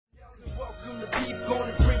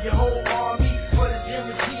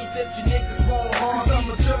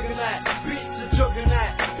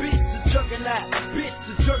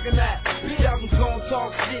juggernaut. Y'all can go and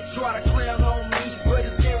talk shit, try to clown on me, but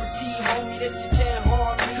it's guaranteed, homie, that you can't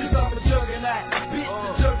harm me. 'Cause I'm a juggernaut, bitch, a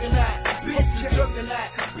juggernaut, bitch, a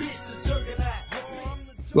juggernaut, bitch, a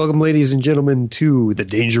juggernaut. Welcome, ladies and gentlemen, to The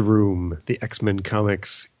Danger Room, the X-Men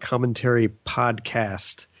Comics commentary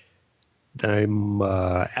podcast. I'm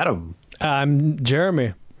Adam. I'm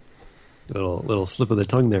Jeremy. Little slip of the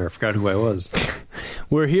tongue there. I forgot who I was.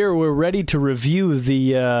 We're here. We're ready to review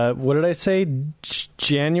the, what did I say?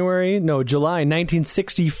 July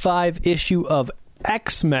 1965 issue of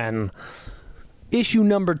X-Men. Issue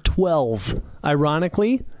number 12.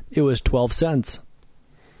 Ironically, it was 12 cents.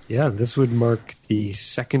 Yeah, this would mark the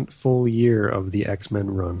second full year of the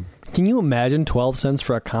X-Men run. Can you imagine 12 cents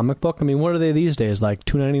for a comic book? I mean, what are they these days? Like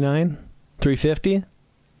 $2.99? $3.50?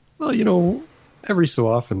 Well, you know, every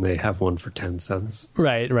so often they have one for 10 cents.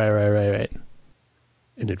 Right.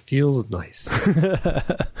 And it feels nice.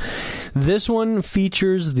 This one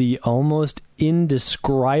features the almost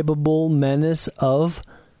indescribable menace of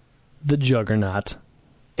the Juggernaut.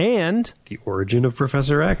 And The origin of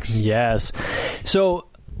Professor X. yes. So,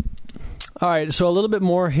 all right, so a little bit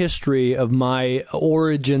more history of my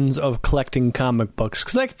origins of collecting comic books,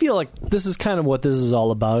 because I feel like this is kind of what this is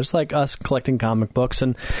all about. It's like us collecting comic books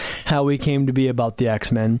and how we came to be about the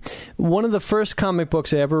X-Men. One of the first comic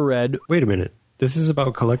books I ever read... Wait a minute. This is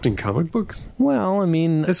about collecting comic books? Well, I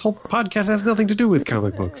mean... This whole podcast has nothing to do with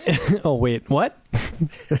comic books. Oh, wait, what?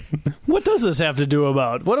 What does this have to do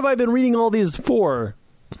about? What have I been reading all these for?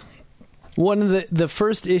 One of the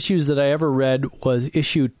first issues that I ever read was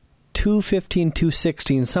issue 215,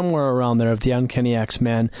 216, somewhere around there, of the Uncanny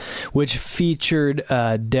X-Men, which featured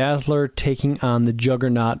Dazzler taking on the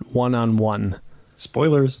Juggernaut one-on-one.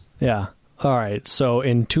 Spoilers. Yeah. All right. So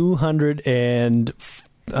in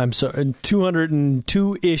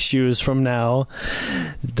 202 issues from now,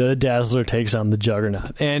 the Dazzler takes on the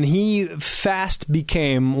Juggernaut. And he fast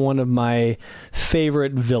became one of my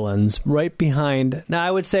favorite villains, right behind, now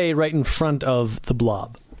I would say right in front of the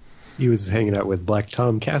Blob. He was hanging out with Black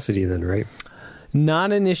Tom Cassidy then, right?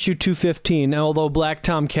 Not in issue 215, although Black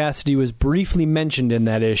Tom Cassidy was briefly mentioned in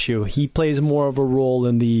that issue. He plays more of a role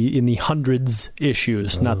in the hundreds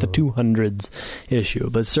issues, not the 200s issue,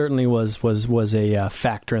 but certainly was a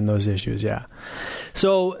factor in those issues, yeah.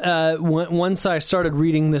 So once I started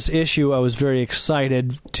reading this issue, I was very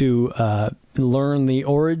excited to learn the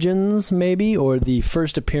origins, maybe, or the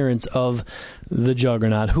first appearance of the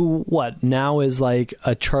Juggernaut, who, now is like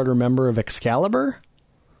a charter member of Excalibur?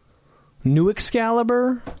 New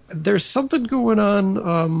Excalibur? There's something going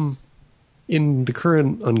on in the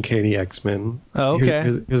current Uncanny X-Men. Oh, okay.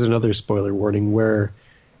 Here's another spoiler warning where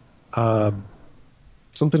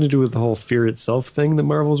something to do with the whole Fear Itself thing that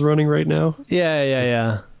Marvel's running right now.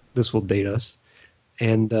 Yeah. This will date us.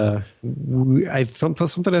 And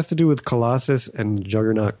something has to do with Colossus and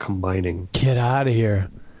Juggernaut combining. Get out of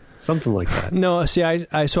here. Something like that. No, see,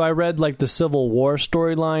 I read like the Civil War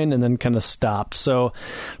storyline and then kind of stopped. So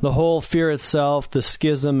the whole Fear Itself, the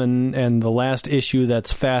Schism, and the last issue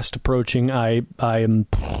that's fast approaching, I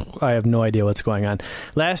have no idea what's going on.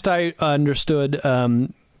 Last I understood,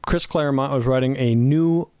 Chris Claremont was writing a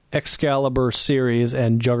new Excalibur series,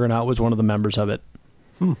 and Juggernaut was one of the members of it.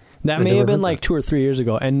 That may have been like 2 or 3 years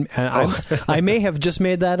ago, and I may have just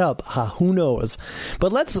made that up. Who knows?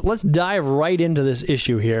 But let's dive right into this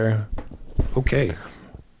issue here. Okay.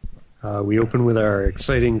 We open with our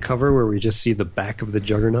exciting cover where we just see the back of the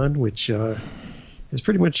Juggernaut, which is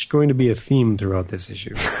pretty much going to be a theme throughout this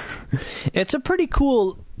issue. It's a pretty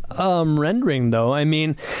cool rendering, though. I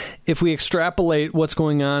mean, if we extrapolate what's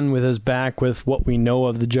going on with his back with what we know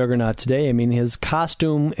of the Juggernaut today, I mean, his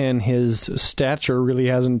costume and his stature really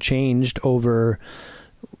hasn't changed over,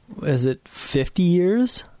 is it 50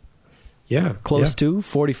 years? Yeah. Close to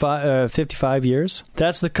 55 years.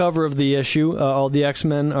 That's the cover of the issue. All the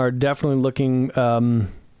X-Men are definitely looking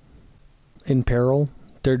in peril.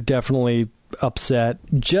 They're definitely upset.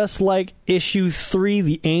 Just like issue 3,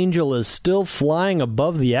 the Angel is still flying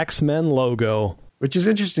above the X-Men logo. Which is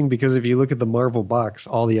interesting because if you look at the Marvel box,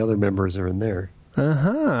 all the other members are in there.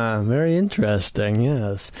 Very interesting,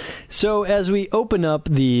 yes. So as we open up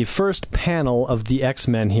the first panel of the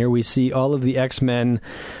X-Men here, we see all of the X-Men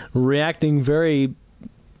reacting very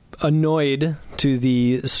annoyed to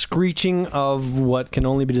the screeching of what can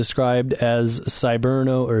only be described as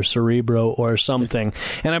Cyberno or Cerebro or something.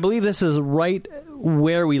 And I believe this is right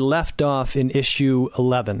where we left off in issue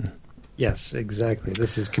 11. Yes, exactly.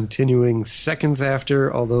 This is continuing seconds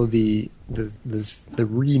after, although the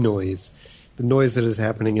re-noise, the noise that is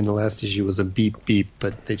happening in the last issue was a beep beep,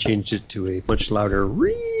 but they changed it to a much louder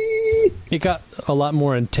re. It got a lot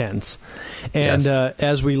more intense. And Yes.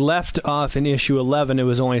 as we left off in issue 11, it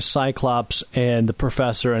was only Cyclops and the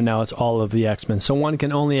Professor, and now it's all of the X-Men. So one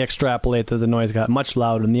can only extrapolate that the noise got much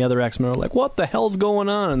louder, and the other X-Men are like, what the hell's going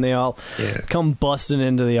on? And they all come busting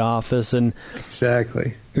into the office. And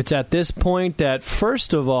Exactly. it's at this point that,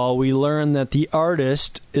 first of all, we learn that the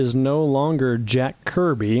artist is no longer Jack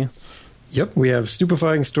Kirby. Yep, we have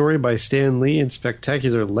stupefying story by Stan Lee and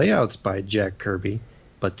spectacular layouts by Jack Kirby,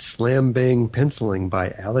 but slam-bang penciling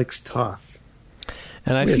by Alex Toth.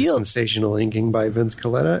 And I We had feel... sensational inking by Vince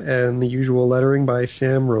Coletta and the usual lettering by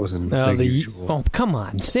Sam Rosen. Oh, come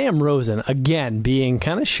on. Sam Rosen, again, being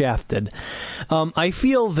kind of shafted. I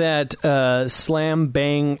feel that Slam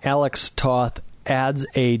Bang Alex Toth adds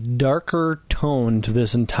a darker tone to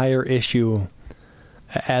this entire issue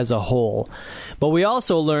as a whole. But we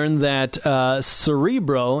also learned that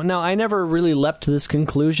Cerebro... Now, I never really leapt to this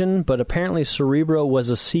conclusion, but apparently Cerebro was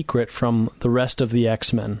a secret from the rest of the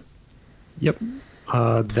X-Men. Yep.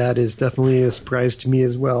 That is definitely a surprise to me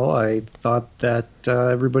as well. I thought that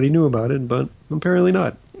everybody knew about it, but apparently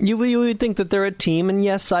not. You would think that they're a team, and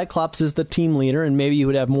yes, Cyclops is the team leader, and maybe you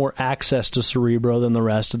would have more access to Cerebro than the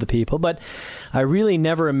rest of the people, but I really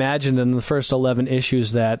never imagined in the first 11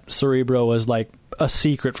 issues that Cerebro was like a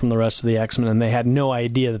secret from the rest of the X-Men, and they had no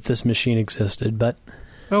idea that this machine existed, but...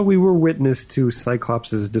 Well, we were witness to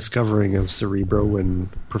Cyclops' discovering of Cerebro when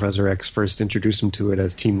Professor X first introduced him to it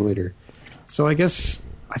as team leader. So I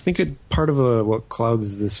think part of what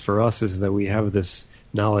clouds this for us is that we have this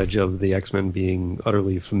knowledge of the X-Men being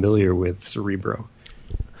utterly familiar with Cerebro.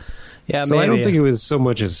 Yeah, so maybe. I don't think it was so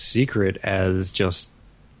much a secret as just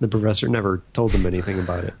the professor never told them anything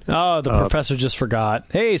about it. Oh, the professor just forgot.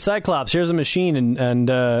 Hey, Cyclops, here's a machine, and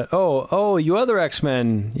you other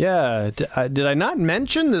X-Men. Yeah, did I not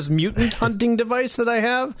mention this mutant hunting device that I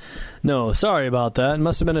have? No, sorry about that. It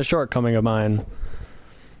must have been a shortcoming of mine.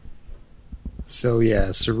 So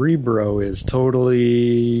yeah, Cerebro is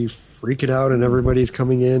totally freaking out, and everybody's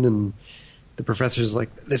coming in, and the professor's like,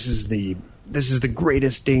 "This is the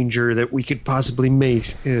greatest danger that we could possibly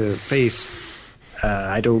face.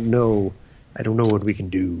 I don't know what we can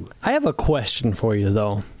do." I have a question for you,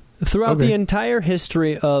 though. Throughout the entire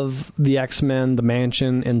history of the X-Men, the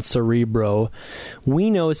Mansion, and Cerebro, we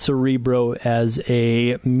know Cerebro as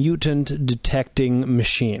a mutant detecting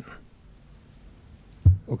machine.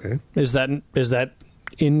 Okay. Is that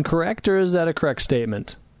incorrect, or is that a correct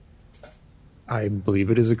statement? I believe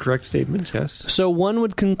it is a correct statement, yes. So one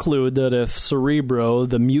would conclude that if Cerebro,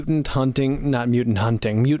 the mutant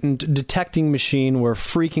detecting machine, were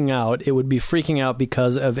freaking out, it would be freaking out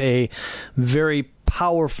because of a very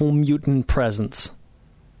powerful mutant presence.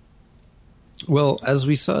 Well, as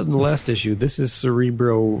we saw in the last issue, this is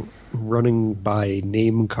Cerebro running by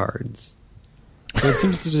name cards. So it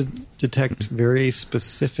seems to detect very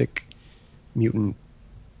specific mutant...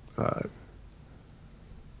 I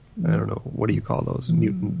don't know. What do you call those?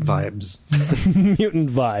 Mutant vibes.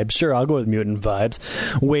 Mutant vibes. Sure, I'll go with mutant vibes.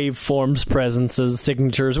 Waveforms, presences,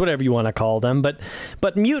 signatures, whatever you want to call them. But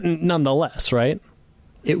mutant nonetheless, right?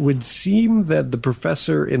 It would seem that the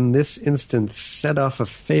professor in this instance set off a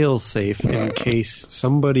failsafe in case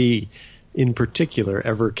somebody in particular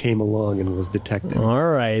ever came along and was detected.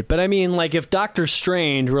 All right. But I mean, like, if Doctor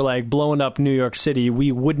Strange were, like, blowing up New York City,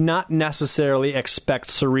 we would not necessarily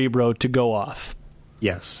expect Cerebro to go off.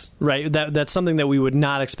 Yes. Right, that's something that we would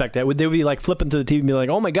not expect. They would be like flipping to the TV and be like,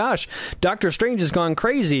 "Oh my gosh, Doctor Strange has gone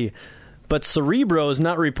crazy," but Cerebro is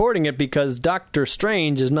not reporting it because Doctor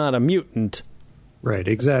Strange is not a mutant. Right,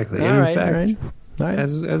 exactly. And in fact,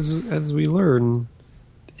 as we learn,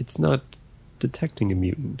 it's not detecting a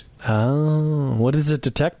mutant. Oh, what is it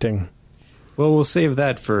detecting? Well, we'll save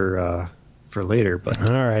that for later. But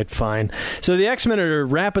all right, fine. So the X-Men are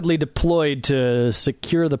rapidly deployed to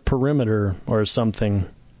secure the perimeter or something.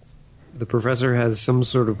 The professor has some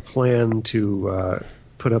sort of plan to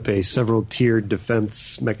put up a several-tiered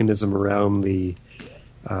defense mechanism around the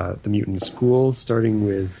mutant school, starting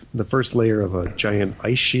with the first layer of a giant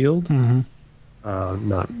ice shield.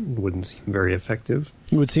 Mm-hmm. Wouldn't seem very effective.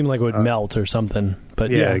 It would seem like it would melt or something.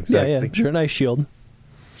 But yeah, exactly. Yeah, sure, an ice shield.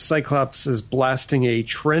 Cyclops is blasting a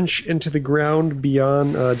trench into the ground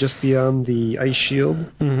just beyond the ice shield.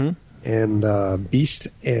 Mm-hmm. And Beast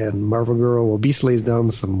and Marvel Girl... Well, Beast lays down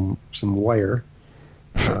some wire,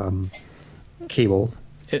 cable.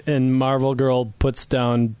 And Marvel Girl puts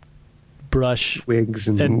down brush. Twigs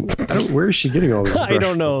and where is she getting all this brush? I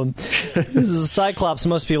don't know. Cyclops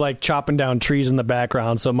must be like chopping down trees in the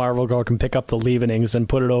background so Marvel Girl can pick up the leavings and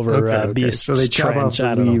put it over Beast's So they chop trench.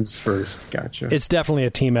 off the leaves first. Gotcha. It's definitely a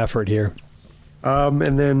team effort here.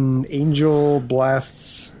 And then Angel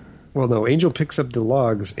blasts Well, no, Angel picks up the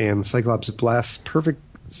logs and Cyclops blasts perfect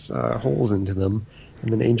holes into them,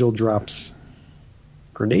 and then Angel drops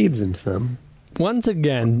grenades into them. Once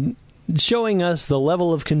again, showing us the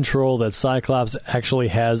level of control that Cyclops actually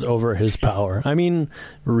has over his power. I mean,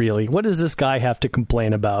 really, what does this guy have to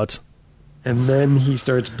complain about? And then he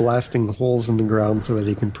starts blasting holes in the ground so that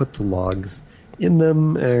he can put the logs in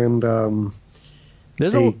them, and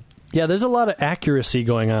there's a lot of accuracy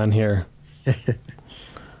going on here.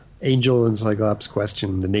 Angel and Cyclops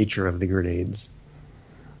question the nature of the grenades.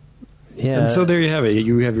 Yeah. And so there you have it.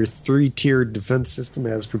 You have your 3-tiered defense system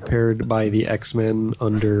as prepared by the X-Men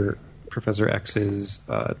under Professor X's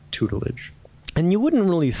tutelage. And you wouldn't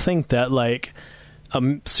really think that, like,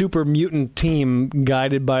 a super mutant team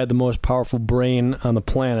guided by the most powerful brain on the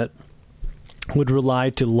planet would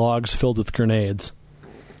rely to logs filled with grenades.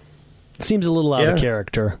 Seems a little out of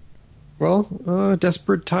character. Well,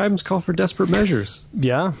 desperate times call for desperate measures.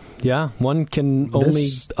 Yeah. One can only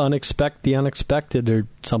unexpect the unexpected or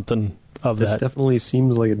something of that. This definitely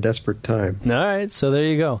seems like a desperate time. All right, so there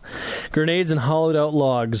you go. Grenades and hollowed-out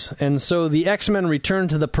logs. And so the X-Men return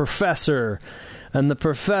to the Professor, and the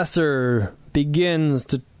Professor begins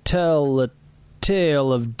to tell a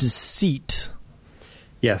tale of deceit.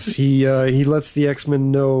 Yes, he lets the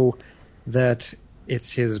X-Men know that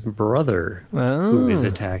it's his brother who is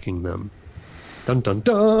attacking them. Dun dun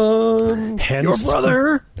dun! Hence, your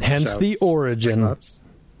brother! Hence the origin. Cyclops.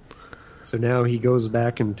 So now he goes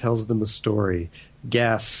back and tells them a story.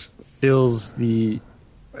 Gas fills the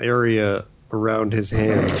area around his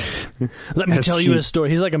hand. Let me tell you a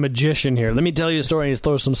story. He's like a magician here. Let me tell you a story. And he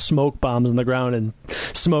throws some smoke bombs on the ground, and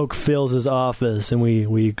smoke fills his office, and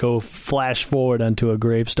we go flash forward onto a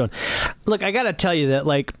gravestone. Look, I got to tell you that,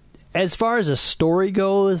 like, as far as a story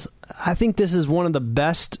goes, I think this is one of the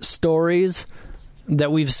best stories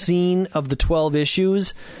that we've seen of the 12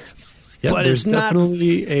 issues. Yeah, but there's it's not.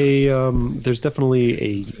 There's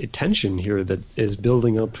definitely a tension here that is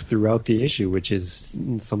building up throughout the issue, which is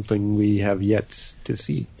something we have yet to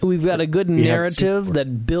see. We've got a good narrative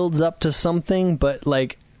that builds up to something, but,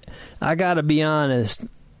 like, I gotta be honest,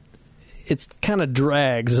 it kind of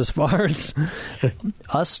drags as far as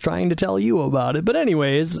us trying to tell you about it. But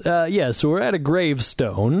anyways, so we're at a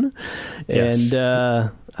gravestone, yes.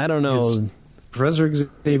 And I don't know. Professor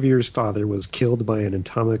Xavier's father was killed by an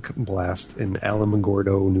atomic blast in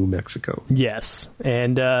Alamogordo, New Mexico. Yes.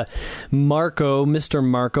 And Marco, Mr.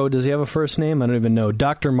 Marco, does he have a first name? I don't even know.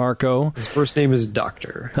 Dr. Marco. His first name is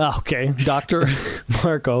Doctor. Oh, okay. Dr.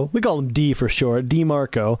 Marco. We call him D for short. D.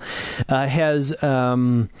 Marco. Has,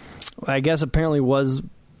 I guess apparently was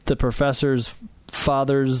the professor's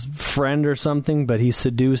father's friend or something, but he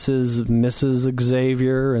seduces Mrs.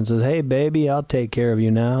 Xavier and says, "Hey, baby, I'll take care of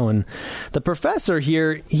you now." And the professor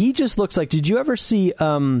here, he just looks like, did you ever see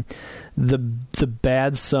the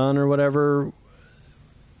Bad Son or whatever?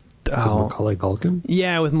 Macaulay Culkin?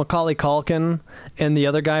 Yeah, with Macaulay Culkin and the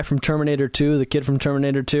other guy from Terminator 2, the kid from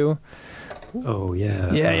Terminator 2. Oh,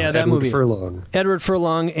 yeah. Yeah, that Edward movie. Furlong. Edward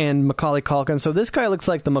Furlong and Macaulay Culkin. So this guy looks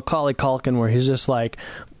like the Macaulay Culkin where he's just like,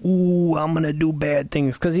 ooh, I'm going to do bad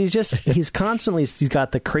things. Because he's constantly, he's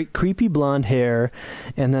got the creepy blonde hair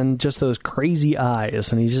and then just those crazy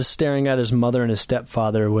eyes. And he's just staring at his mother and his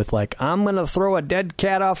stepfather with like, I'm going to throw a dead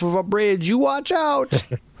cat off of a bridge. You watch out.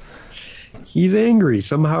 He's angry.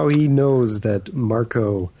 Somehow he knows that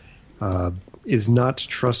Marco is not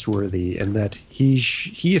trustworthy and that he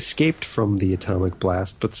escaped from the atomic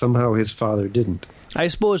blast, but somehow his father didn't. I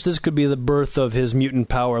suppose this could be the birth of his mutant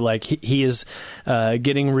power. Like he is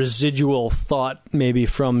getting residual thought maybe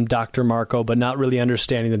from Dr. Marco, but not really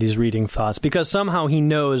understanding that he's reading thoughts, because somehow he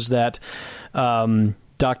knows that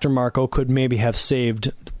Dr. Marco could maybe have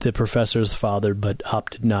saved the professor's father, but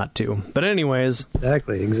opted not to. But anyways,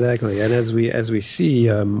 exactly. And as we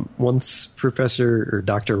see, once Professor or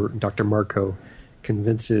Dr. Marco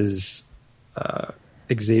convinces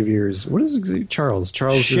Xavier's Charles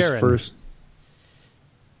Sharon. is first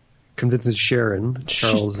convinces Sharon,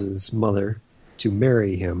 Charles's mother, to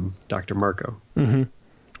marry him, Dr. Marco. Mm-hmm.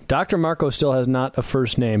 Dr. Marco still has not a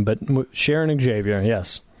first name, but Sharon Xavier,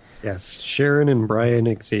 yes. Yes, Sharon and Brian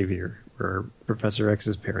Xavier were Professor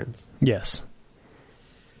X's parents. Yes.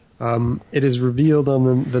 It is revealed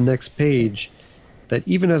on the next page that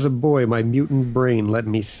even as a boy, my mutant brain let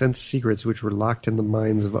me sense secrets which were locked in the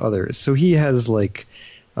minds of others. So he has like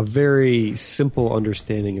a very simple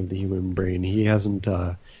understanding of the human brain. He doesn't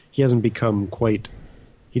quite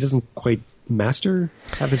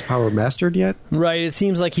have his power mastered yet. Right, it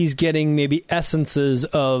seems like he's getting maybe essences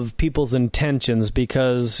of people's intentions,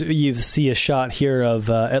 because you see a shot here of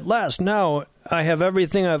at last now I have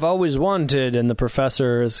everything I've always wanted. And the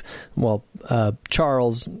professor is,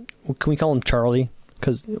 Charles. Can we call him Charlie?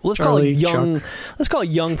 Because let's call it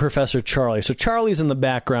young Professor Charlie. So Charlie's in the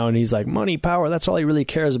background. He's like, money, power, that's all he really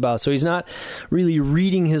cares about. So he's not really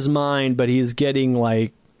reading his mind, but he's getting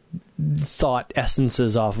like thought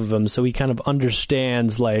essences off of him. So he kind of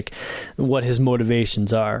understands like what his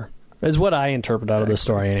motivations are, is what I interpret out of the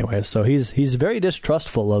story anyway. So he's very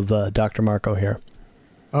distrustful of Dr. Marco here.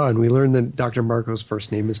 Oh, and we learned that Dr. Marco's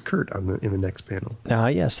first name is Kurt in the next panel. Ah,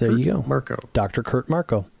 yes, there you go. Marco. Dr. Kurt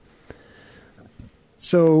Marco.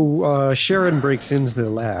 So Sharon breaks into the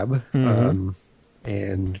lab, and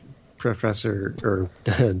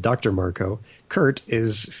Dr. Marco, Kurt,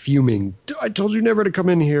 is fuming. I told you never to come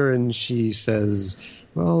in here, and she says,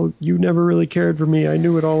 well, you never really cared for me. I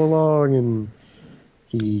knew it all along,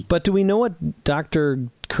 and But do we know what Dr.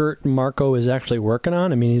 Kurt Marco is actually working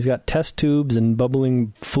on? I mean, he's got test tubes and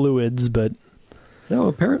bubbling fluids, but... No,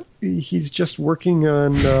 apparently he's just working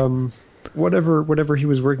on... Whatever he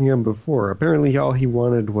was working on before. Apparently all he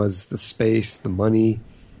wanted was the space, the money,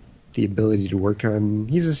 the ability to work on...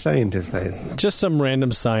 He's a scientist, I assume. Just some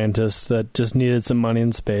random scientist that just needed some money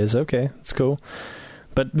and space. Okay, that's cool.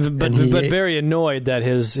 But very annoyed that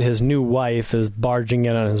his new wife is barging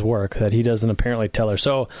in on his work, that he doesn't apparently tell her.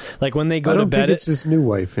 So, like, when they go to bed... I don't think it's his new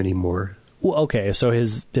wife anymore. Well, okay, so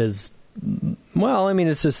his well, I mean,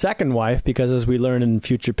 it's his second wife, because as we learn in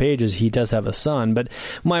future pages, he does have a son. But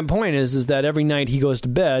my point is that every night he goes to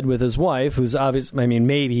bed with his wife, who's obviously, I mean,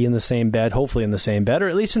 maybe in the same bed, hopefully in the same bed, or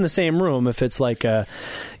at least in the same room, if it's like I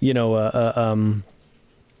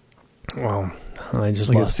just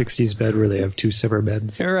like lost. a 60s bed where they have two separate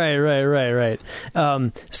beds. Right.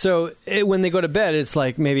 So when they go to bed, it's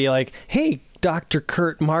like maybe like, hey, Dr.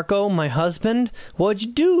 Kurt Marco, my husband, what'd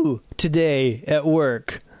you do today at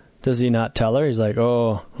work? Does he not tell her? He's like,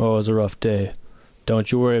 oh, it was a rough day.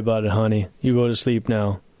 Don't you worry about it, honey. You go to sleep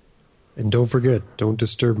now. And don't forget, don't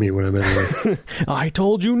disturb me when I'm at work. I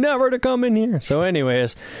told you never to come in here. So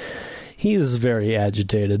anyways, he's very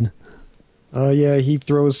agitated. Yeah, he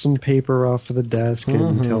throws some paper off of the desk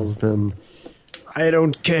and tells them, I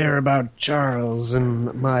don't care about Charles, and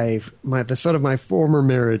the son of my former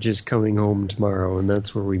marriage is coming home tomorrow, and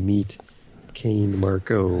that's where we meet Kane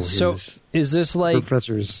Marco. So is this like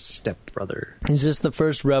Professor's stepbrother? Is this the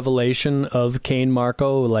first revelation of Kane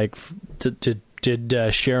Marco? Like,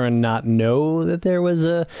 did Sharon not know that there was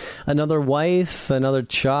another wife, another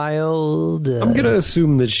child? I'm going to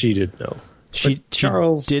assume that she did know.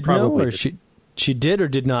 Charles did know, or she did or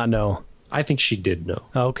did not know? I think she did know.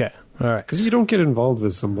 Okay, all right. Because you don't get involved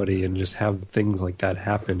with somebody and just have things like that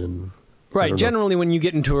happen. And right. Generally, when you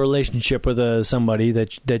get into a relationship with somebody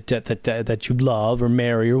that you love or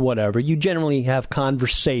marry or whatever, you generally have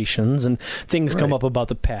conversations and things come up about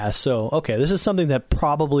the past. So, okay, this is something that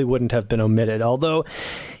probably wouldn't have been omitted. Although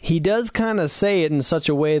he does kind of say it in such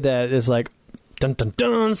a way that is like, dun dun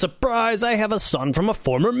dun, surprise! I have a son from a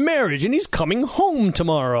former marriage, and he's coming home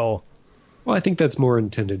tomorrow. Well, I think that's more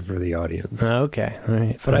intended for the audience. Okay, all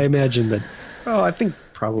right. But I imagine that. Oh, I think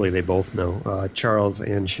probably they both know, Charles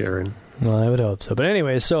and Sharon. Well, I would hope so. But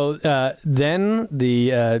anyway, so then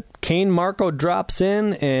the Kane Marco drops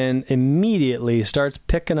in and immediately starts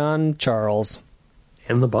picking on Charles.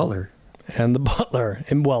 And the butler.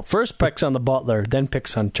 And, well, first picks on the butler, then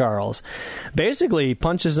picks on Charles. Basically, he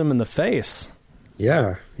punches him in the face.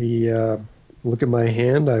 Yeah. He, look at my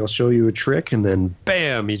hand, I'll show you a trick, and then,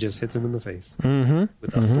 bam, he just hits him in the face.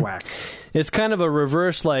 With a thwack. It's kind of a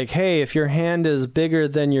reverse, like, hey, if your hand is bigger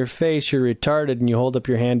than your face, you're retarded, and you hold up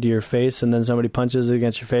your hand to your face, and then somebody punches it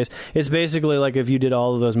against your face. It's basically like if you did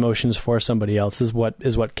all of those motions for somebody else, is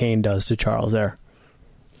what Kane does to Charles there.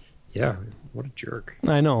 Yeah, what a jerk.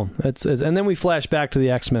 I know. And then we flash back to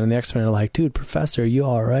the X-Men, and the X-Men are like, dude, Professor, are you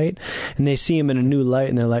all right? And they see him in a new light,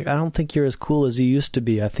 and they're like, I don't think you're as cool as you used to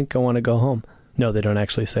be. I think I want to go home. No, they don't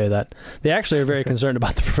actually say that. They actually are very concerned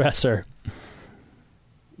about the Professor.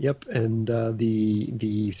 Yep, and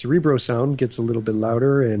the Cerebro sound gets a little bit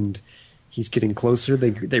louder, and he's getting closer.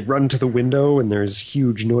 They run to the window, and there's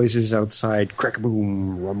huge noises outside,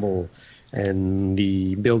 crack-a-boom, rumble, and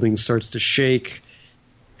the building starts to shake,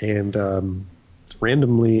 and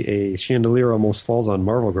randomly a chandelier almost falls on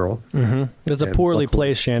Marvel Girl. It's a poorly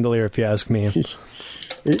placed chandelier, if you ask me.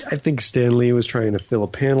 I think Stan Lee was trying to fill a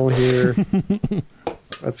panel here.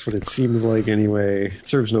 That's what it seems like anyway. It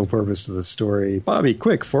serves no purpose to the story. Bobby,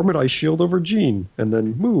 quick, form an ice shield over Jean, and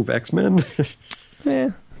then move, X-Men.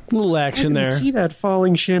 A little action there. I didn't see that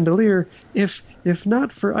falling chandelier if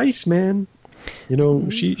not for Iceman. You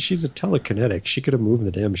know, she's a telekinetic. She could have moved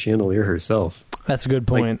the damn chandelier herself. That's a good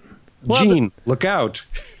point. Like, Jean, look out.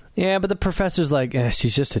 Yeah, but the professor's like,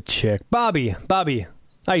 she's just a chick. Bobby,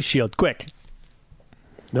 ice shield, quick.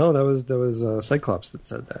 No, that was Cyclops that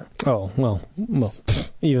said that. Oh, well,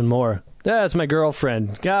 even more. That's my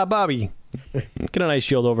girlfriend. Bobby, get an ice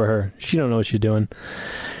shield over her. She don't know what she's doing.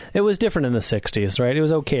 It was different in the 60s, right? It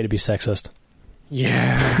was okay to be sexist.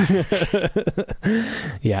 Yeah.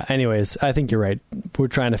 Yeah, anyways, I think you're right. We're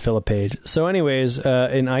trying to fill a page. So anyways,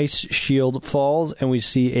 an ice shield falls, and we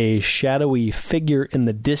see a shadowy figure in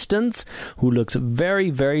the distance who looks very,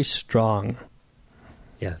 very strong.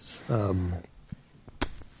 Yes.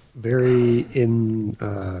 Very in...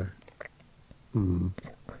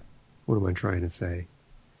 what am I trying to say?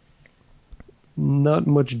 Not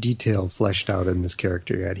much detail fleshed out in this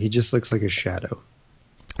character yet. He just looks like a shadow.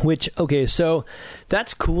 Which, okay, so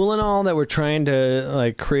that's cool and all that we're trying to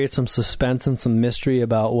like create some suspense and some mystery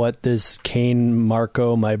about what this Cain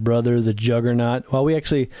Marko, my brother, the Juggernaut. Well, we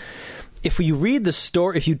actually, if you read the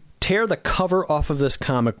story, if you tear the cover off of this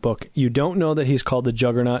comic book, you don't know that he's called the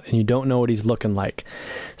Juggernaut, and you don't know what he's looking like.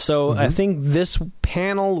 So I think this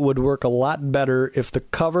panel would work a lot better if the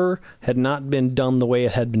cover had not been done the way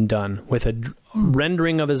it had been done, with a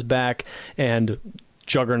rendering of his back and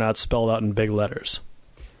Juggernaut spelled out in big letters.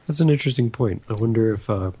 That's an interesting point. I wonder if...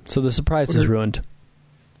 so the surprise is ruined.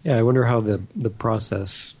 Yeah, I wonder how the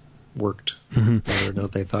process worked, whether or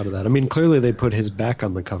not they thought of that. I mean, clearly they put his back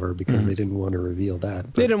on the cover because they didn't want to reveal that.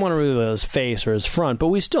 But... They didn't want to reveal his face or his front, but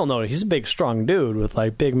we still know he's a big, strong dude with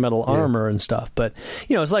like big metal armor and stuff. But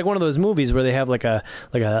you know, it's like one of those movies where they have like a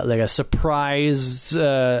surprise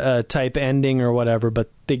type ending or whatever, but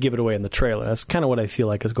they give it away in the trailer. That's kind of what I feel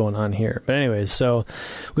like is going on here. But anyways, so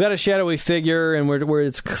we got a shadowy figure, and where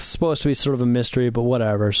it's supposed to be sort of a mystery, but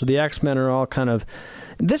whatever. So the X-Men are all kind of...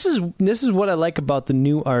 This is what I like about the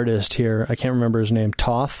new artist here. I can't remember his name.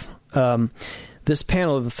 Toth. This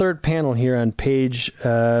panel, the third panel here on page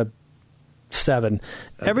 7.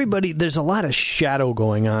 Everybody, there's a lot of shadow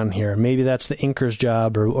going on here. Maybe that's the inker's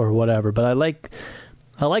job or whatever. But I like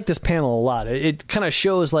this panel a lot. It kind of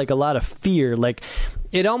shows like a lot of fear. Like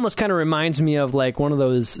it almost kind of reminds me of like one of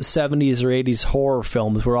those 70s or 80s horror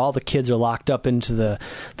films where all the kids are locked up into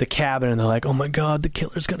the cabin and they're like, oh my God, the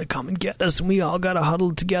killer's going to come and get us and we all got to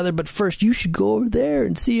huddle together. But first you should go over there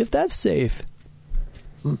and see if that's safe.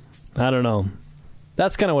 I don't know.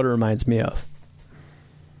 That's kind of what it reminds me of.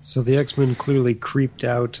 So the X-Men clearly creeped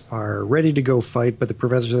out, are ready to go fight, but the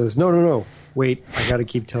professor says, no, wait, I got to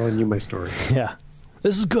keep telling you my story. Yeah.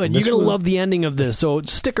 This is good. You're going to love the ending of this, so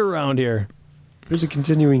stick around here. There's a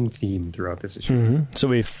continuing theme throughout this issue. So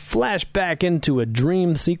we flash back into a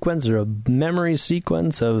dream sequence or a memory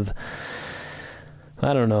sequence of,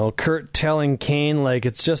 I don't know, Kurt telling Cain, like,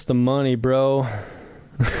 it's just the money, bro.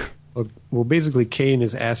 Well, basically, Cain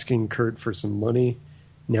is asking Kurt for some money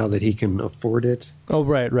now that he can afford it. Oh,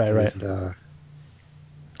 right. And,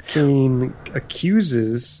 Cain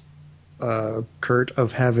accuses Kurt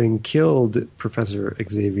of having killed Professor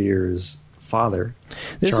Xavier's father,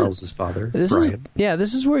 Charles's father, Brian.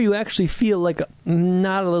 This is where you actually feel like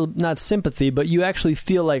not sympathy, but you actually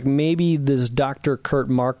feel like maybe this Dr. Kurt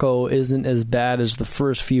Marko isn't as bad as the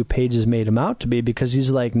first few pages made him out to be, because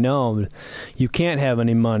he's like, no, you can't have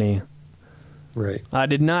any money. Right. I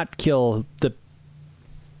did not kill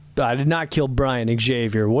Brian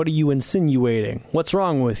Xavier. What are you insinuating? What's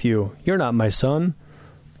wrong with you? You're not my son.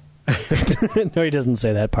 No, he doesn't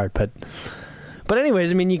say that part, but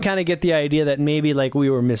anyways, I mean, you kind of get the idea that maybe like we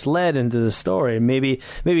were misled into the story. Maybe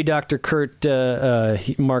Dr. Kurt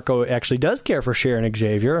Marko actually does care for Sharon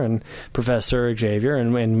Xavier and Professor Xavier,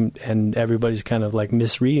 and everybody's kind of like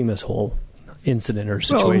misreading this whole incident or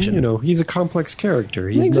situation. Well, he's a complex character.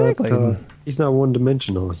 He's exactly. He's not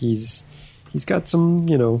one-dimensional. He's got some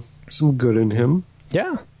good in him.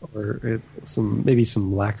 Yeah. Or maybe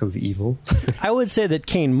some lack of evil. I would say that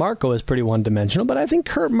Cain Marko is pretty one-dimensional, but I think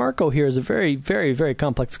Kurt Marko here is a very, very, very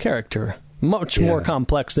complex character. Much more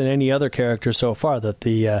complex than any other character so far that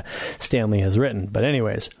the Stanley has written. But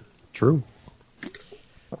anyways. True.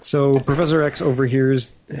 So Professor X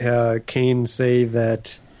overhears Cain say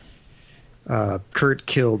that Kurt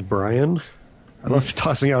killed Brian. I love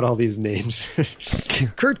tossing out all these names.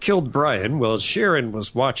 Kurt killed Brian while Sharon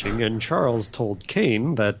was watching, and Charles told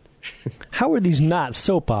Cain that... How are these not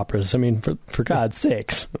soap operas? I mean, for God's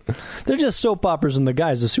sakes. They're just soap operas in the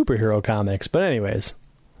guise of superhero comics. But anyways.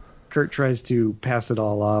 Kurt tries to pass it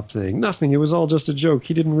all off, saying, nothing, it was all just a joke.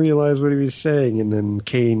 He didn't realize what he was saying. And then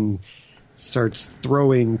Cain starts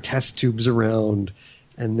throwing test tubes around,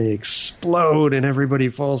 and they explode, and everybody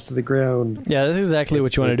falls to the ground. Yeah, that's exactly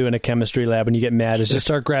what you want to do in a chemistry lab when you get mad, is just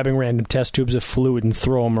start grabbing random test tubes of fluid and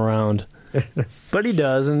throw them around. But he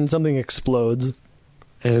does, and something explodes.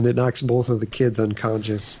 and it knocks both of the kids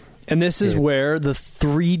unconscious. And this is where the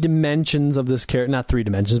 3 dimensions of this character, not 3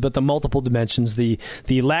 dimensions, but the multiple dimensions, the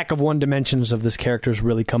lack of one dimensions of this characters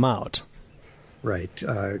really come out. Right.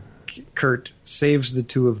 Kurt saves the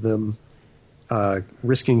 2 of them,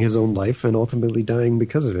 risking his own life and ultimately dying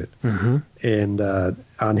because of it. Mm-hmm. And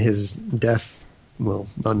on his death,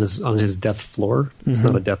 on his death floor, it's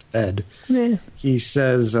not a death bed. Yeah. He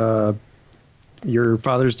says, "Your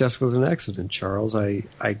father's death was an accident, Charles. I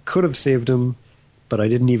could have saved him, but I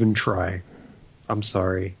didn't even try. I'm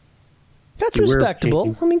sorry." That's Beware of respectable.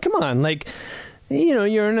 pain. I mean, come on, like, you know,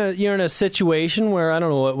 you're in a situation where I don't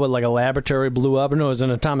know what like a laboratory blew up, or no, it was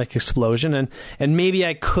an atomic explosion, and maybe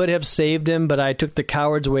I could have saved him, but I took the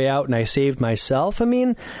coward's way out and I saved myself. I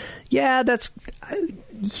mean, yeah,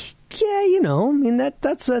 you know, I mean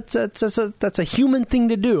that's a human thing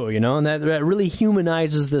to do, you know, and that really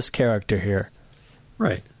humanizes this character here.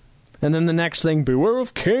 Right. And then the next thing, beware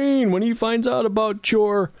of Cain when he finds out about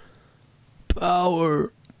your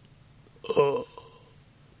power.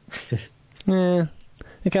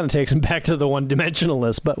 It kind of takes him back to the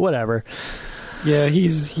one-dimensionalist, but whatever. Yeah,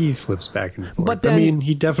 he flips back and forth. But then, I mean,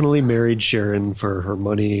 he definitely married Sharon for her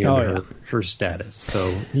money and her status,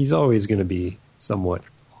 so he's always going to be somewhat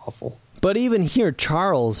awful. But even here,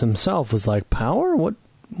 Charles himself was like, "Power? What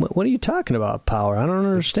are you talking about? Power? I don't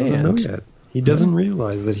understand." He doesn't know yet. He doesn't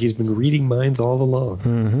realize that he's been reading minds all along.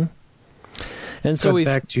 Mm-hmm. And so we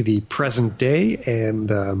back to the present day, and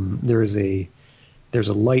there's a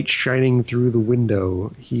light shining through the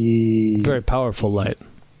window. Very powerful light.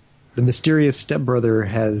 The mysterious stepbrother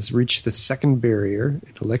has reached the second barrier,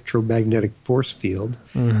 an electromagnetic force field,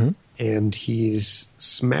 and he's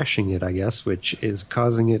smashing it, I guess, which is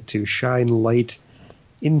causing it to shine light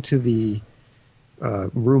into the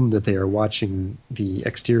room that they are watching the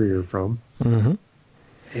exterior from. Mm-hmm.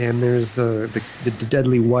 And there's the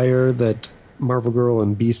deadly wire that Marvel Girl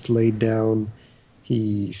and Beast laid down.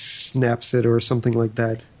 He snaps it or something like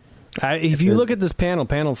that. If you look at this panel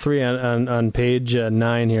 3 on page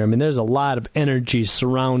 9 here, I mean, there's a lot of energy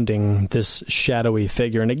surrounding this shadowy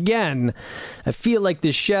figure. And again, I feel like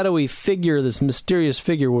this shadowy figure, this mysterious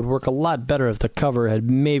figure, would work a lot better if the cover had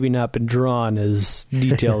maybe not been drawn as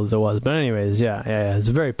detailed as it was. But anyways, yeah, it's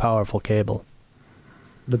a very powerful cable.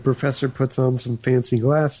 The professor puts on some fancy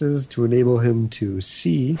glasses to enable him to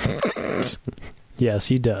see. Yes,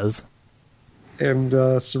 he does.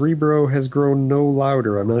 And Cerebro has grown no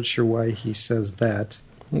louder. I'm not sure why he says that.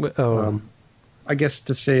 I guess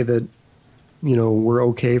to say that, you know, we're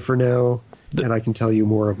okay for now, and I can tell you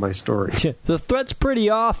more of my story. The threat's pretty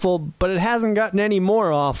awful, but it hasn't gotten any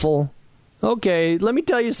more awful. Okay, let me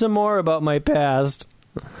tell you some more about my past.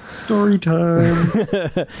 Story time.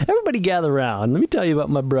 Everybody gather around. Let me tell you about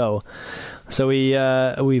my bro. So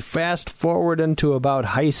we fast forward into about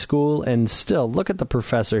high school, and still, look at the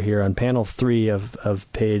professor here on panel 3 of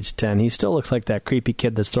page 10. He still looks like that creepy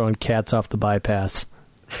kid that's throwing cats off the bypass.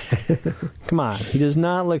 Come on. He does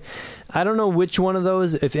not look... I don't know which one of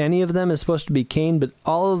those, if any of them, is supposed to be Cain, but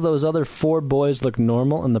all of those other 4 boys look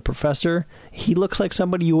normal, and the professor, he looks like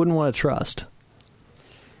somebody you wouldn't want to trust.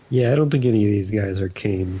 Yeah, I don't think any of these guys are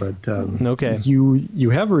Cain, but okay. You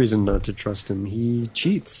have a reason not to trust him. He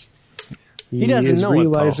cheats. He doesn't know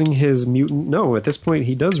realizing his mutant... No, at this point,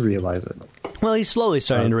 he does realize it. Well, he's slowly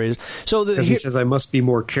starting to read. So he says, "I must be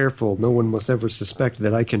more careful. No one must ever suspect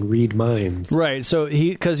that I can read minds." Right. So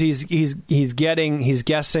because he's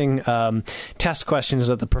guessing test questions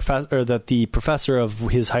that the professor of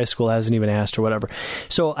his high school hasn't even asked or whatever.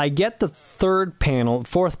 So I get the fourth panel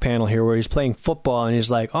here where he's playing football and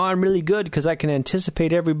he's like, "Oh, I'm really good because I can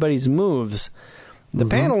anticipate everybody's moves." The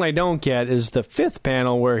panel I don't get is the 5th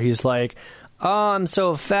panel where he's like, "Oh, I'm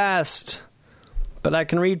so fast, but I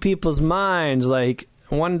can read people's minds." Like,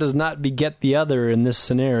 one does not beget the other in this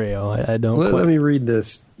scenario. I don't Let me read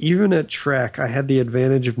this. "Even at track, I had the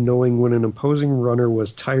advantage of knowing when an opposing runner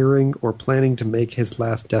was tiring or planning to make his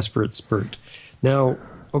last desperate spurt." Now,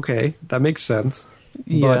 okay, that makes sense.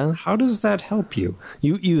 Yeah. But how does that help you?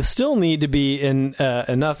 You still need to be in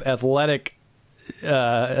enough athletic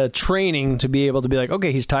training to be able to be like,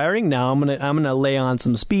 okay, he's tiring. Now I'm gonna lay on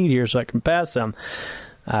some speed here so I can pass him.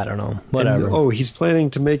 I don't know. Whatever. And, he's planning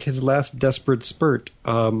to make his last desperate spurt.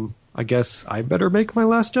 I guess I better make my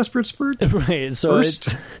last desperate spurt. Right. So first.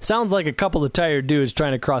 It sounds like a couple of tired dudes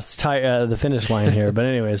trying to cross the finish line here. But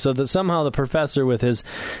anyway, so that somehow the professor with his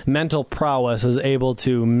mental prowess is able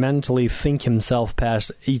to mentally think himself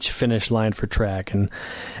past each finish line for track. And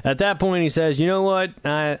at that point he says, "You know what?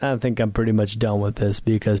 I think I'm pretty much done with this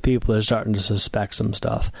because people are starting to suspect some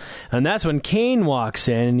stuff." And that's when Cain walks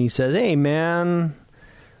in and he says, "Hey, man,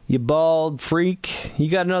 You bald freak. You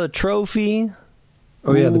got another trophy?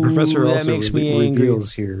 Oh yeah, the Ooh, professor that also makes me angry.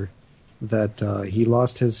 reveals here that he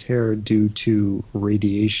lost his hair due to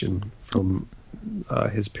radiation from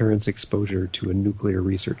his parents' exposure to a nuclear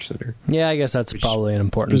research center. Yeah, I guess that's probably an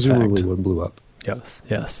important Presumably fact. what blew up. Yes.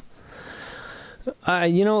 Yeah.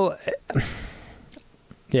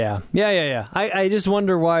 I just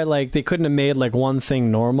wonder why, like, they couldn't have made, like, one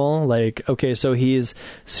thing normal. Like, okay, so he's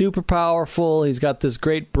super powerful, he's got this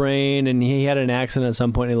great brain, and he had an accident at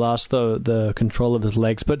some point, he lost the control of his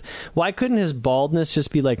legs. But why couldn't his baldness just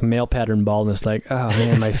be, like, male pattern baldness? Like, oh,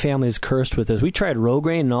 man, my family's cursed with this. We tried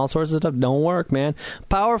Rogaine and all sorts of stuff. Don't work, man.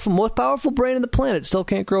 Most powerful brain on the planet. Still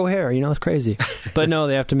can't grow hair. You know, it's crazy. But no,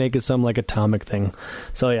 they have to make it some, like, atomic thing.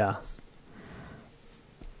 So, yeah.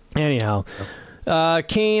 Anyhow...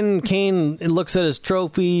 Kane looks at his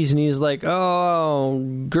trophies and he's like, oh,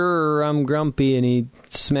 grr, I'm grumpy, and he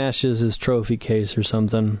smashes his trophy case or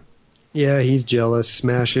something. Yeah, he's jealous,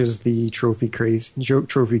 smashes the trophy case.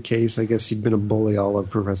 I guess he'd been a bully all of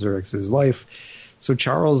Professor X's life. So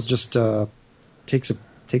Charles just takes a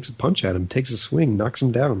punch at him, takes a swing, knocks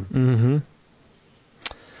him down. Mm-hmm.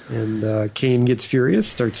 And Kane gets furious,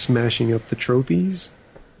 starts smashing up the trophies.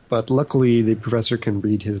 But luckily, the professor can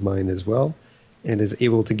read his mind as well, and is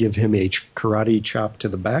able to give him a karate chop to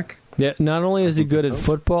the back. Yeah, not only is he good at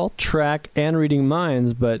football, track, and reading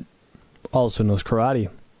minds, but also knows karate.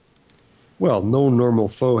 Well, no normal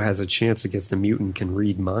foe has a chance against the mutant can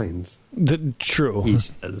read minds. True. He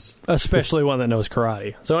says. Especially one that knows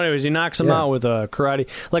karate. So anyways, he knocks him out with a karate,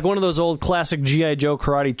 like one of those old classic G.I. Joe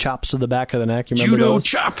karate chops to the back of the neck. You remember Judo those?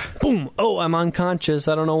 chop! Boom! Oh, I'm unconscious.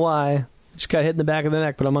 I don't know why. Just got hit in the back of the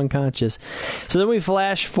neck, but I'm unconscious. So then we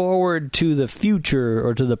flash forward to the future,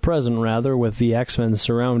 or to the present, rather, with the X-Men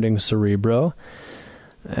surrounding Cerebro.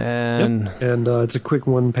 And it's a quick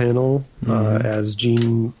one panel as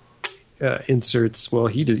Jean inserts, well,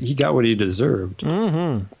 he got what he deserved.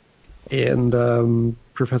 Mm-hmm. And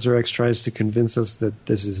Professor X tries to convince us that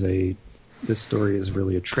this story is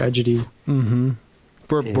really a tragedy. Mm-hmm.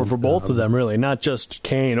 For both of them, really. Not just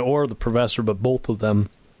Kane or the Professor, but both of them.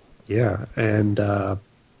 Yeah, and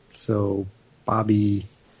so Bobby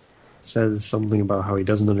says something about how he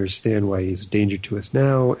doesn't understand why he's a danger to us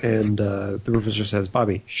now, and the professor says,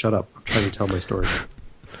 Bobby, shut up. I'm trying to tell my story.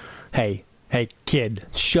 Hey, kid,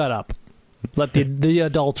 shut up. Let the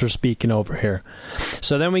adults are speaking over here.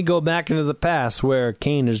 So then we go back into the past where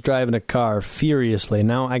Kane is driving a car furiously.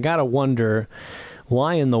 Now, I gotta wonder...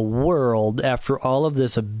 why in the world, after all of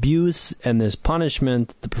this abuse and this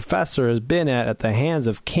punishment the professor has been at the hands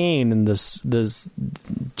of Kane and this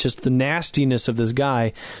just the nastiness of this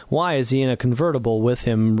guy, why is he in a convertible with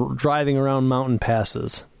him driving around mountain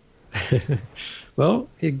passes? Well,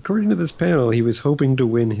 according to this panel, he was hoping to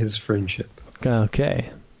win his friendship.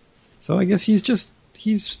 Okay. So I guess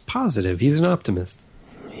he's positive. He's an optimist.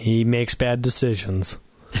 He makes bad decisions.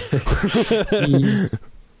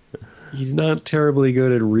 He's not terribly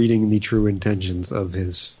good at reading the true intentions of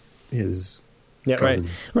his cousin.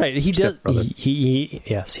 Right. He does.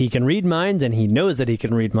 He can read minds, and he knows that he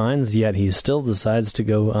can read minds. Yet he still decides to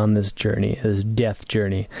go on this journey, his death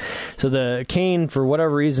journey. So the Kane, for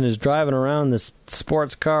whatever reason, is driving around this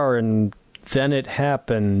sports car, and then it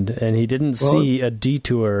happened, and he didn't see a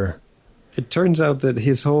detour. It turns out that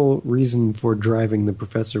his whole reason for driving the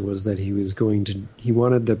professor was that he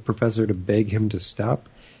wanted the professor to beg him to stop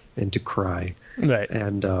and to cry. Right.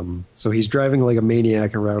 And so he's driving like a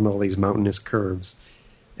maniac around all these mountainous curves.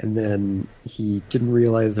 And then he didn't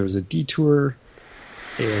realize there was a detour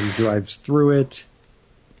and drives through it.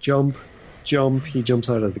 Jump. He jumps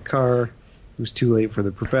out of the car. It was too late for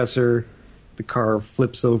the professor. The car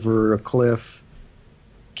flips over a cliff.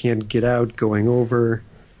 Can't get out, going over.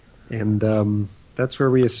 And that's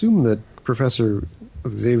where we assume that Professor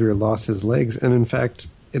Xavier lost his legs. And in fact,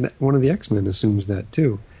 one of the X-Men assumes that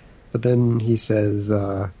too. But then he says,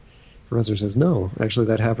 Professor says, no, actually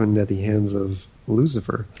that happened at the hands of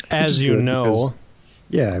Lucifer. As you know.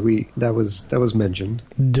 Yeah, that was mentioned.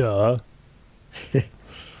 Duh.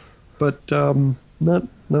 But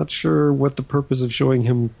not sure what the purpose of showing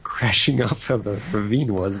him crashing off of a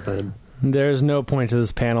ravine was then. There's no point to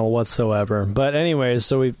this panel whatsoever. But anyways,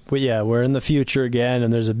 so we're in the future again,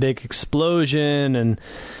 and there's a big explosion, and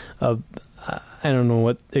I don't know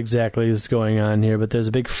what exactly is going on here, but there's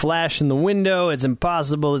a big flash in the window. It's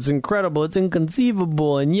impossible. It's incredible. It's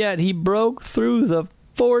inconceivable. And yet he broke through the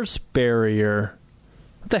force barrier.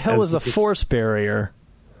 What the hell is the force barrier?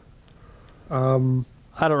 I don't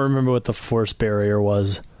remember what the force barrier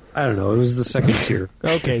was. I don't know. It was the second tier.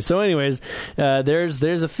 Okay, so anyways,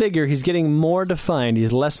 there's a figure. He's getting more defined.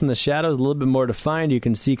 He's less in the shadows, a little bit more defined. You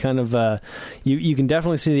can see kind of you can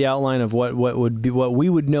definitely see the outline of what we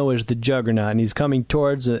would know as the Juggernaut. And he's coming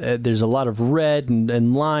towards. There's a lot of red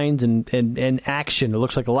and lines and action. It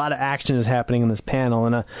looks like a lot of action is happening in this panel,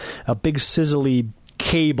 and a big sizzly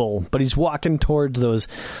cable, but he's walking towards those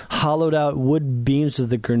hollowed out wood beams of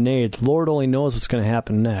the grenades. Lord only knows what's going to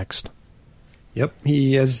happen next. Yep.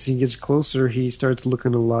 As he gets closer, he starts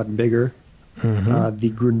looking a lot bigger. Mm-hmm. The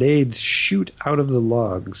grenades shoot out of the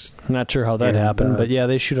logs. Not sure how that happened, but yeah,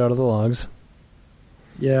 they shoot out of the logs.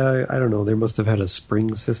 Yeah, I don't know. They must have had a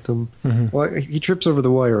spring system. Mm-hmm. Well, he trips over the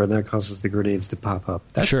wire, and that causes the grenades to pop up.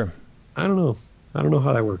 Sure. I don't know. I don't know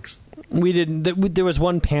how that works. We didn't. There was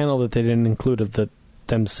one panel that they didn't include of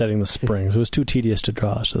them setting the springs. It was too tedious to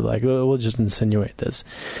draw, so they're like, we'll just insinuate this.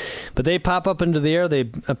 But they pop up into the air. They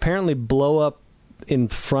apparently blow up in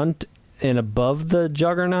front and above the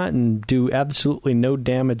Juggernaut and do absolutely no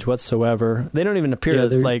damage whatsoever. They don't even appear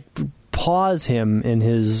to pause him in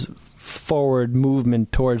his forward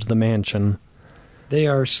movement towards the mansion. They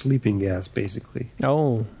are sleeping gas, basically.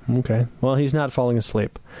 Oh, okay. Well, he's not falling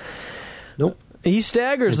asleep. Nope. He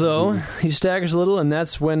staggers, though. He staggers a little, and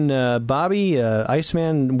that's when Bobby,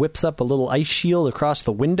 Iceman, whips up a little ice shield across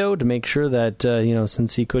the window to make sure that,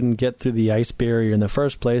 since he couldn't get through the ice barrier in the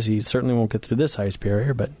first place, he certainly won't get through this ice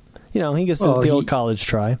barrier. But, he gets the old college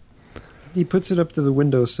try. He puts it up to the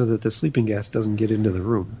window so that the sleeping gas doesn't get into the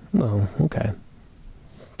room. Oh, okay.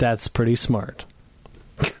 That's pretty smart.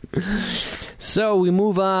 So we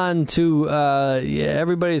move on to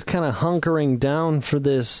everybody's kind of hunkering down for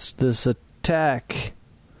this attack,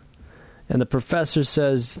 and the professor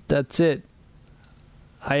says, "That's it.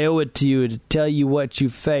 I owe it to you to tell you what you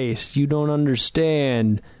faced. You don't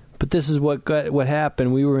understand, but this is what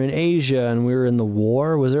happened. We were in Asia, and we were in the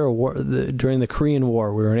war. Was there a war during the Korean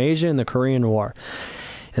War? We were in Asia in the Korean War,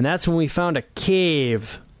 and that's when we found a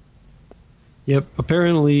cave." Yep.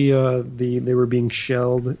 Apparently, they were being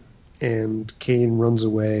shelled, and Kane runs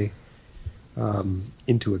away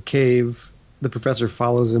into a cave. The professor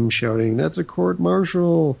follows him, shouting, "That's a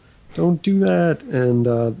court-martial! Don't do that!" And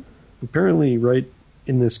apparently, right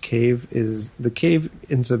in this cave the cave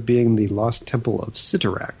ends up being the lost temple of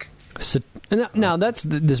Cyttorak. Now,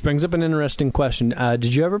 this brings up an interesting question.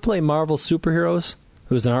 Did you ever play Marvel Superheroes?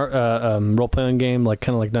 It was an role-playing game, kind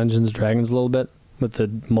of like Dungeons & Dragons a little bit, with the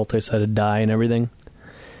multi-sided die and everything.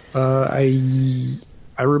 I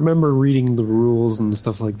remember reading the rules and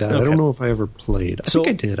stuff like that. Okay. I don't know if I ever played. I think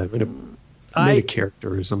I did. I made a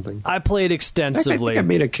character or something. I played extensively. I think I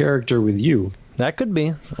made a character with you. That could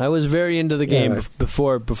be. I was very into the game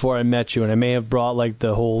before I met you, and I may have brought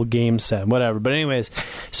the whole game set, whatever. But anyways,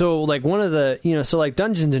 so one of the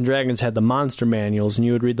Dungeons and Dragons had the monster manuals, and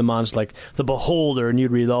you would read the monster like the Beholder, and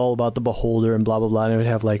you'd read all about the Beholder and blah blah blah, and it would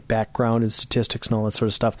have background and statistics and all that sort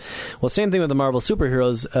of stuff. Well, same thing with the Marvel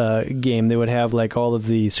Superheroes game. They would have all of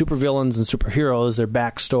the supervillains and superheroes, their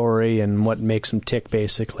backstory, and what makes them tick,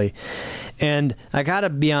 basically. And I gotta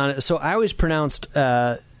be honest. So I always pronounced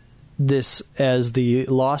this as the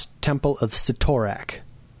Lost Temple of Cyttorak.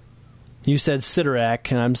 You said Cyttorak,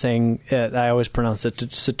 and I'm saying I always pronounce it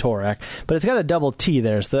Cyttorak, but it's got a double T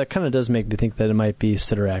there, so that kind of does make me think that it might be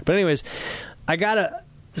Cyttorak. But anyways,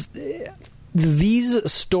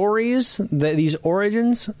 these stories, these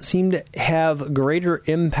origins, seem to have greater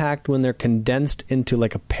impact when they're condensed into a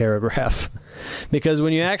paragraph. Because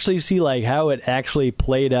when you actually see how it actually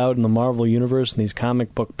played out in the Marvel Universe in these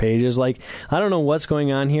comic book pages, I don't know what's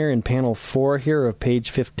going on here in panel 4 here of page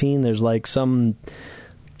 15. There's some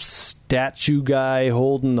statue guy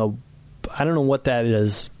holding I don't know what that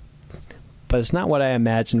is, but it's not what I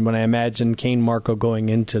imagined when I imagined Kane Marco going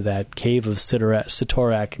into that cave of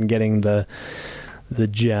Cyttorak and getting the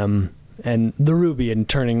gem and the ruby and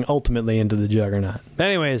turning ultimately into the Juggernaut. But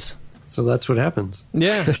anyways. So that's what happens.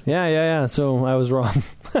 Yeah. So I was wrong.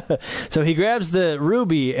 So he grabs the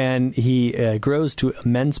ruby and he grows to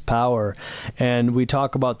immense power. And we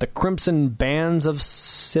talk about the Crimson Bands of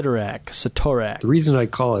Cyttorak. The reason I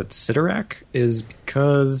call it Cyttorak is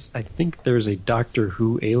because I think there's a Doctor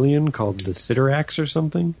Who alien called the Cyttoraks or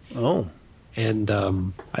something. Oh. And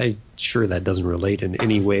I'm sure that doesn't relate in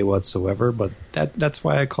any way whatsoever, but that's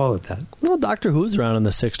why I call it that. Well, Doctor Who's around in the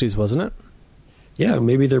 60s, wasn't it? Yeah,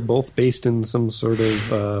 maybe they're both based in some sort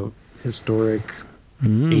of historic,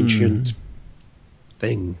 ancient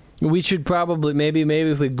thing. We should probably, maybe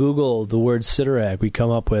if we Google the word Cyttorak, we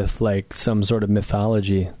come up with some sort of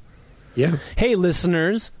mythology. Yeah. Hey,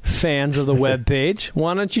 listeners, fans of the webpage,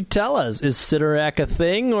 why don't you tell us, is Sidorak a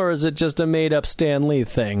thing, or is it just a made-up Stan Lee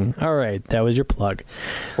thing? All right, that was your plug.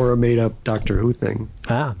 Or a made-up Doctor Who thing.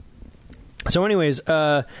 Ah. So anyways,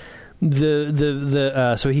 so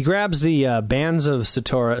he grabs the bands of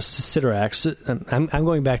Sidorak. I'm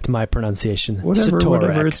going back to my pronunciation.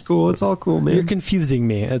 Whatever, it's cool. It's all cool, man. You're confusing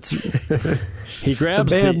me. He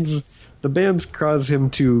grabs the bands cause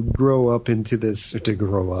him to grow into this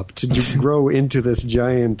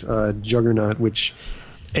giant juggernaut, which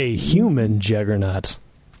a human juggernaut,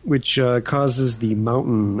 which causes the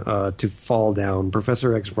mountain to fall down.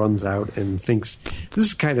 Professor X runs out and thinks this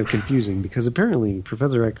is kind of confusing because apparently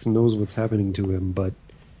Professor X knows what's happening to him, but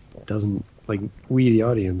doesn't, like, we the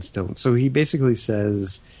audience don't. So he basically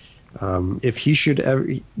says, if he should ever,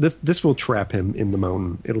 this will trap him in the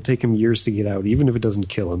mountain. It'll take him years to get out, even if it doesn't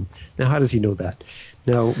kill him. Now, how does he know that?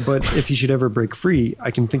 Now, but if he should ever break free,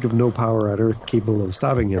 I can think of no power on Earth capable of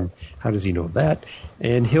stopping him. How does he know that?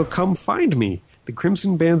 And he'll come find me. The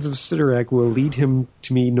Crimson Bands of Sidorak will lead him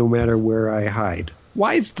to me no matter where I hide.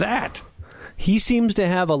 Why is that? He seems to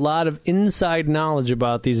have a lot of inside knowledge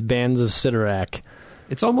about these bands of Sidorak.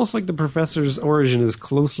 It's almost like the Professor's origin is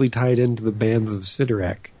closely tied into the bands of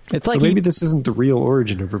Sidorak. It's like so maybe this isn't the real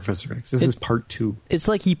origin of Professor X. This is part 2. It's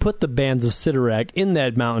like he put the bands of Sidorak in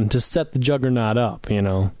that mountain to set the Juggernaut up, you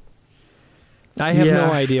know? I have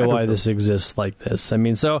no idea why this exists like this. I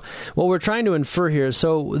mean, so what we're trying to infer here,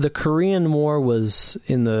 so the Korean War was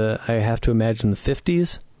in the, I have to imagine, the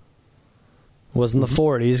 50s? Was in the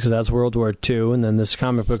 40s, because that's World War II, and then this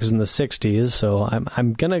comic book is in the 60s, so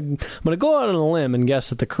I'm gonna go out on a limb and guess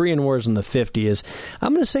that the Korean War is in the 50s.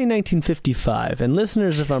 I'm gonna say 1955, and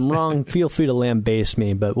listeners, if I'm wrong, feel free to lambaste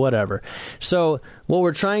me, but whatever. So what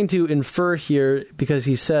we're trying to infer here, because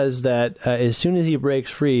he says that as soon as he breaks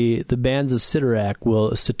free, the bands of Sidorak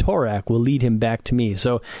will lead him back to me.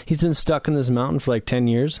 So he's been stuck in this mountain for like 10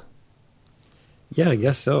 years? Yeah, I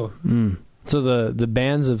guess so. So the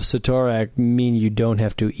bands of Sidorak mean you don't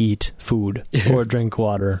have to eat food or drink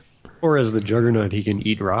water. Or as the Juggernaut, he can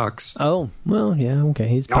eat rocks. Oh, well, yeah, okay.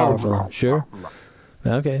 He's powerful. Sure.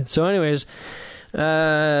 Okay. So anyways,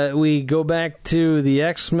 we go back to the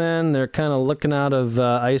X-Men. They're kind of looking out of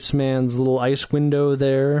Iceman's little ice window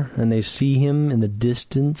there, and they see him in the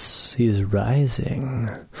distance. He's rising.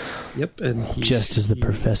 Yep, and just as the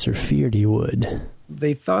professor feared he would.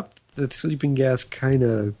 They thought the sleeping gas kind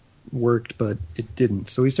of worked, but it didn't.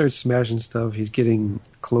 So he starts smashing stuff. He's getting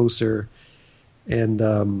closer,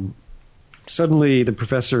 and suddenly the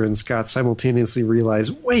professor and Scott simultaneously realize,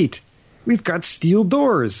 wait, we've got steel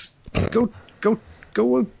doors. Go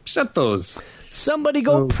set those. Somebody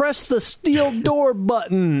go press the steel door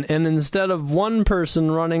button, and instead of one person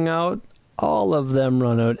running out, all of them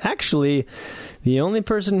run out. Actually, the only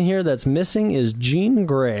person here that's missing is Jean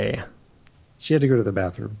Grey. She had to go to the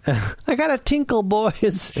bathroom. I got a tinkle,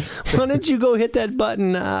 boys. Why don't you go hit that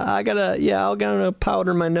button? I gotta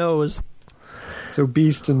powder my nose. So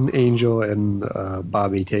Beast and Angel and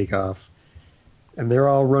Bobby take off. And they're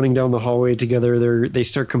all running down the hallway together. They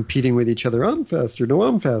start competing with each other. I'm faster. No,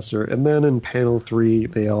 I'm faster. And then in panel 3,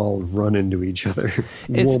 they all run into each other.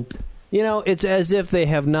 It's as if they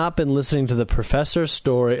have not been listening to the professor's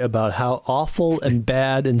story about how awful and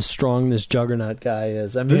bad and strong this Juggernaut guy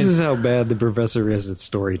is. I mean, this is how bad the professor is at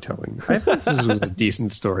storytelling. I thought this was a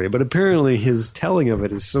decent story, but apparently his telling of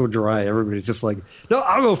it is so dry. Everybody's just like, no,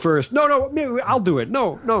 I'll go first. No, I'll do it.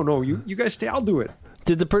 No, you guys stay. I'll do it.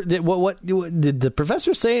 Did the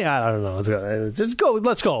professor say? I don't know.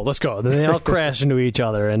 Let's go. And then they all crash into each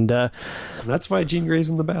other, and that's why Jean Grey's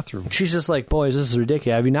in the bathroom. She's just like, boys, this is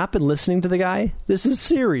ridiculous. Have you not been listening to the guy? This is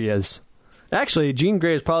serious. Actually, Jean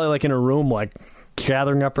Grey is probably like in a room, like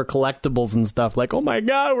gathering up her collectibles and stuff. Like, oh my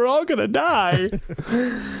God, we're all gonna die.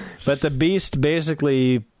 But the Beast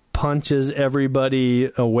basically punches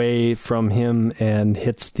everybody away from him and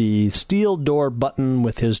hits the steel door button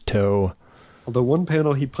with his toe. Although one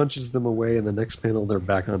panel he punches them away, and the next panel they're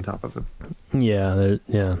back on top of him. Yeah.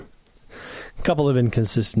 A couple of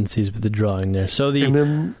inconsistencies with the drawing there. And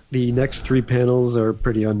then the next 3 panels are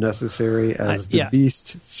pretty unnecessary as the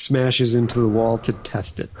Beast smashes into the wall to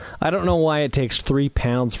test it. I don't know why it takes 3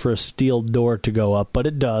 panels for a steel door to go up, but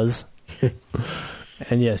it does.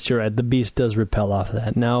 And yes, you're right. The Beast does repel off of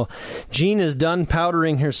that. Now, Jean is done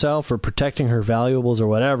powdering herself or protecting her valuables or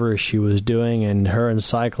whatever she was doing, and her and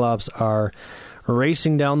Cyclops are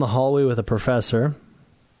racing down the hallway with the professor.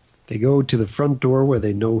 They go to the front door where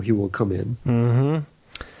they know he will come in.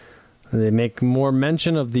 Mm-hmm. They make more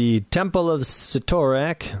mention of the Temple of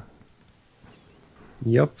Sidorak.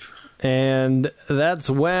 Yep. And that's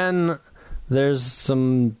when there's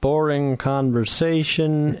some boring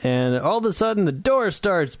conversation, and all of a sudden the door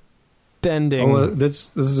starts bending. Oh, well,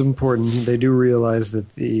 this is important. They do realize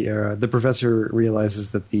that the professor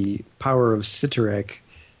realizes that the power of Cyttorak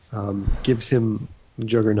gives him,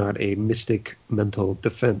 Juggernaut, a mystic mental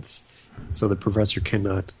defense. So the professor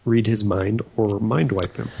cannot read his mind or mind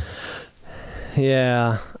wipe him.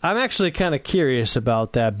 Yeah, I'm actually kind of curious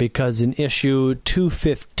about that because in issue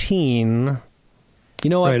 215, you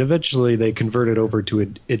know what? Right, eventually they convert it over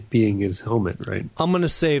to it being his helmet, right? I'm going to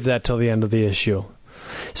save that till the end of the issue.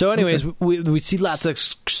 So anyways, we see lots of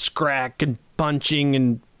scrack and punching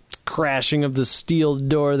and crashing of the steel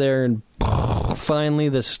door there, and finally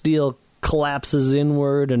the steel collapses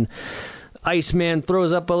inward, and Iceman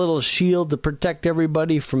throws up a little shield to protect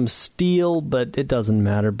everybody from steel, but it doesn't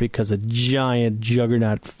matter because a giant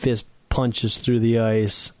Juggernaut fist punches through the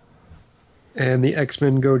ice. And the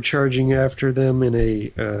X-Men go charging after them in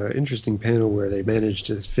a interesting panel where they manage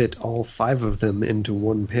to fit all 5 of them into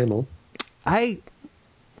one panel.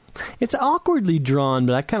 It's awkwardly drawn,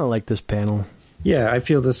 but I kind of like this panel. Yeah, I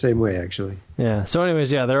feel the same way, actually. Yeah. So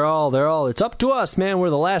anyways, yeah, they're all, it's up to us, man. We're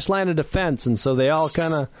the last line of defense. And so they all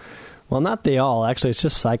kind of, well, not they all, actually, it's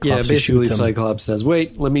just Cyclops. Yeah, basically who Cyclops says,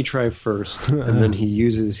 wait, let me try first. And then he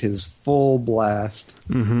uses his full blast,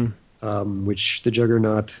 which the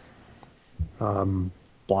Juggernaut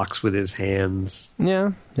blocks with his hands.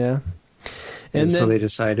 Yeah. And so they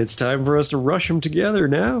decide it's time for us to rush them together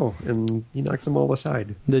now, and he knocks them all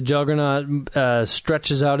aside. The Juggernaut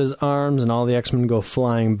stretches out his arms, and all the X-Men go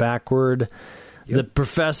flying backward. Yep. The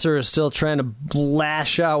Professor is still trying to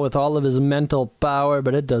lash out with all of his mental power,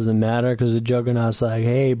 but it doesn't matter because the Juggernaut's like,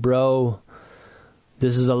 hey, bro,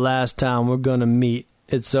 this is the last time we're going to meet.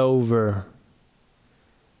 It's over.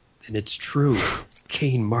 And it's true.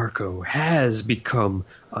 Cain Marko has become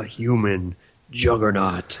a human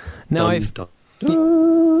Juggernaut. Now,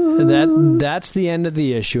 that's the end of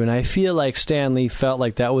the issue, and I feel like Stan Lee felt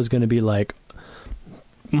like that was going to be like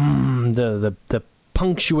the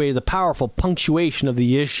powerful punctuation of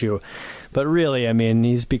the issue. But really, I mean,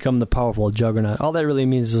 he's become the powerful Juggernaut. All that really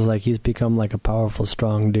means is like he's become like a powerful,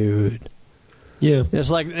 strong dude. Yeah, it's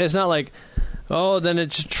not like, oh, then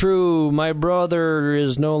it's true. My brother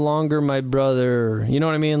is no longer my brother. You know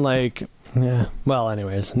what I mean? Like, yeah. Well,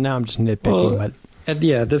 anyways, now I'm just nitpicking, but. At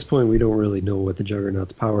this point, we don't really know what the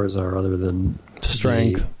Juggernaut's powers are other than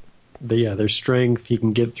strength. Their strength. He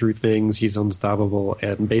can get through things. He's unstoppable,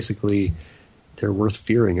 and basically, they're worth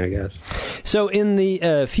fearing, I guess. So, in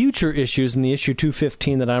the future issues, in the issue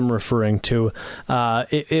 215 that I'm referring to,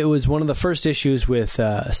 it was one of the first issues with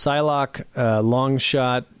Psylocke,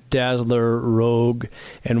 Longshot, Dazzler, Rogue,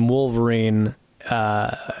 and Wolverine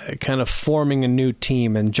kind of forming a new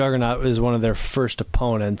team, and Juggernaut is one of their first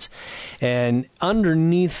opponents. And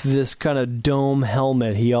underneath this kind of dome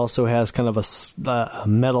helmet, he also has kind of a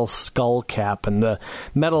metal skull cap, and the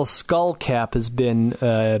metal skull cap has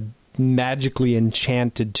been magically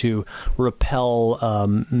enchanted to repel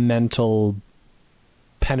mental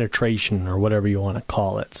penetration, or whatever you want to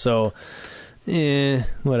call it. So,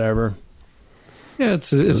 whatever. Yeah,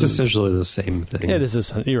 it's essentially the same thing. It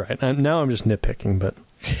is. You're right. Now I'm just nitpicking, but.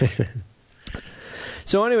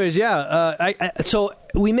 So, anyways, yeah. So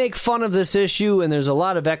we make fun of this issue, and there's a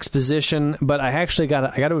lot of exposition. But I actually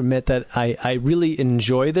got to admit that I really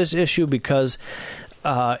enjoy this issue because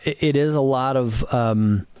it is a lot of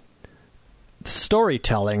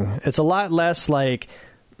storytelling. It's a lot less like,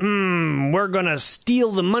 we're going to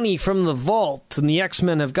steal the money from the vault, and the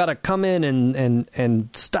X-Men have got to come in and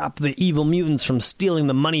stop the evil mutants from stealing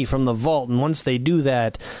the money from the vault. And once they do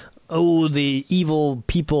that, the evil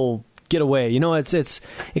people get away. You know, this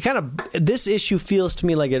issue feels to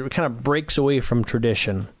me like it kind of breaks away from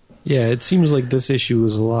tradition. Yeah, it seems like this issue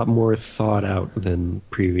was a lot more thought out than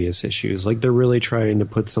previous issues. Like they're really trying to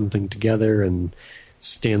put something together, and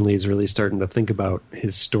Stan Lee's really starting to think about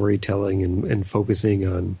his storytelling and focusing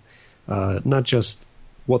on not just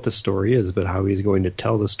what the story is, but how he's going to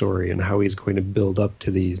tell the story and how he's going to build up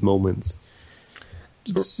to these moments.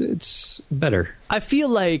 It's better. I feel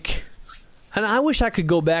like, and I wish I could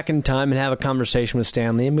go back in time and have a conversation with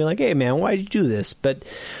Stan Lee and be like, hey, man, why'd you do this? But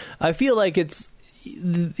I feel like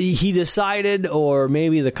he decided, or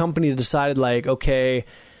maybe the company decided, like, okay,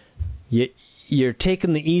 you're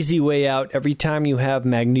taking the easy way out every time you have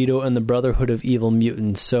Magneto and the Brotherhood of Evil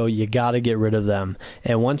Mutants, so you got to get rid of them.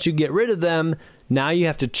 And once you get rid of them, now you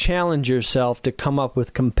have to challenge yourself to come up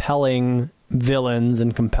with compelling villains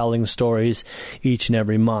and compelling stories each and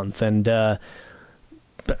every month. And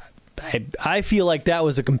I feel like that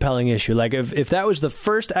was a compelling issue. Like if that was the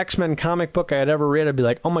first X-Men comic book I had ever read, I'd be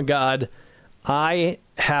like, oh my God, I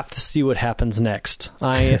have to see what happens next.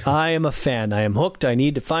 I am a fan. I am hooked. I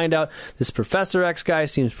need to find out. This Professor X guy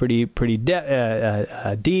seems pretty deep.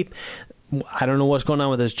 I don't know what's going on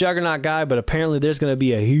with this Juggernaut guy, but apparently there's going to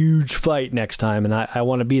be a huge fight next time, and I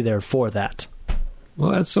want to be there for that.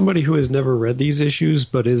 Well, as somebody who has never read these issues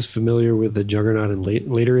but is familiar with the Juggernaut and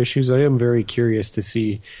later issues, I am very curious to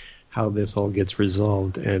see how this all gets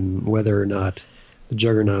resolved and whether or not the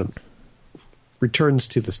Juggernaut returns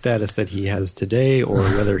to the status that he has today, or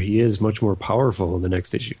whether he is much more powerful in the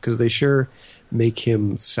next issue, because they sure make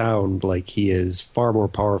him sound like he is far more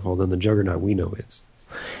powerful than the Juggernaut we know is.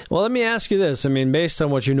 Well, let me ask you this. I mean, based on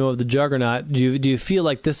what you know of the Juggernaut, do you feel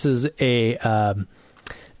like this is a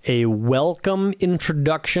welcome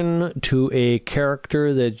introduction to a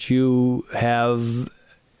character that you have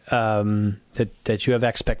that you have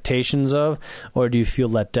expectations of, or do you feel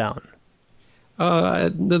let down?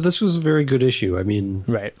 This was a very good issue. I mean,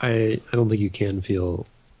 right. I don't think you can feel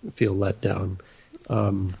let down.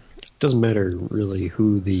 Doesn't matter really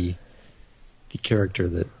who the character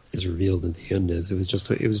that is revealed at the end is. It was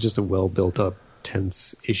just a well built up,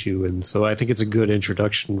 tense issue, and so I think it's a good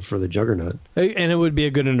introduction for the Juggernaut. And it would be a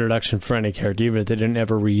good introduction for any character, even if they didn't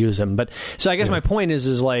ever reuse him. But so I guess my point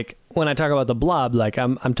is like when I talk about the Blob, like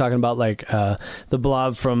I'm talking about like the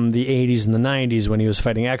Blob from the 80s and the 90s when he was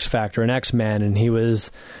fighting X-Factor and X-Men, and he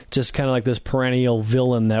was just kind of like this perennial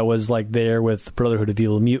villain that was like there with Brotherhood of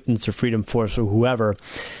Evil Mutants or Freedom Force or whoever.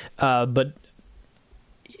 But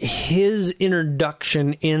his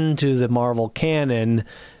introduction into the Marvel canon,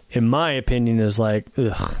 in my opinion, is like,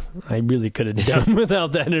 ugh, I really could have done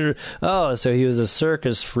without that. Oh, so he was a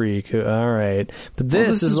circus freak. All right. But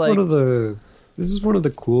this is like... This is one of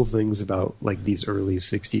the cool things about like these early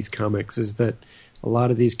 60s comics, is that a lot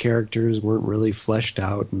of these characters weren't really fleshed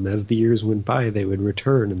out, and as the years went by, they would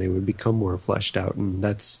return and they would become more fleshed out, and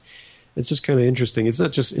it's just kind of interesting. It's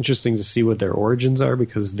not just interesting to see what their origins are,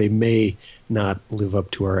 because they may not live up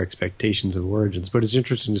to our expectations of origins, but it's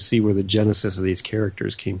interesting to see where the genesis of these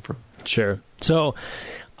characters came from. Sure. So,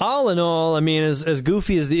 all in all, I mean, as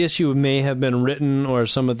goofy as the issue may have been written, or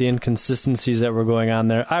some of the inconsistencies that were going on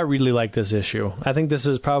there, I really like this issue. I think this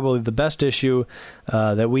is probably the best issue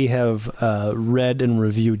that we have read and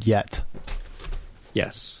reviewed yet.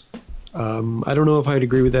 Yes. I don't know if I'd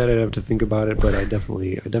agree with that. I'd have to think about it, but I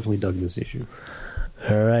definitely dug this issue.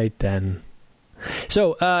 All right, then.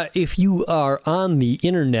 So, if you are on the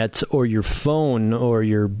internet or your phone or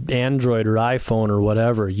your Android or iPhone or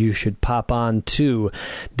whatever, you should pop on to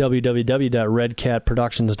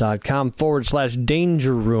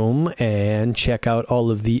www.redcatproductions.com/Danger Room and check out all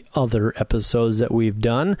of the other episodes that we've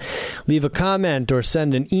done. Leave a comment or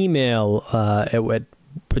send an email at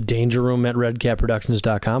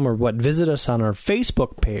dangerroom@redcatproductions.com, or visit us on our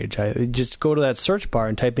Facebook page. Just go to that search bar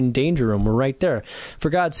and type in Danger Room. We're right there. For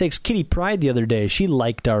God's sakes, Kitty Pryde the other day, she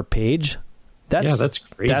liked our page. That's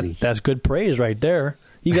crazy. That's good praise right there.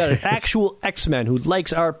 You got an actual X-Men who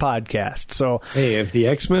likes our podcast. So hey, if the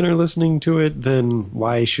X-Men are listening to it, then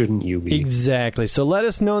why shouldn't you be? Exactly. So let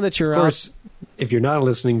us know that you're Of course, if you're not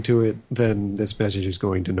listening to it, then this message is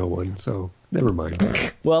going to no one. So never mind.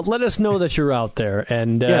 Well, let us know that you're out there.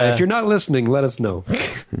 And yeah, if you're not listening, let us know.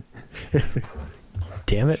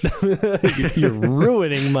 Damn it. You're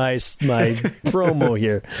ruining my promo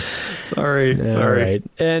here. Sorry. All right.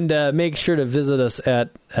 And make sure to visit us at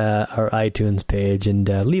our iTunes page and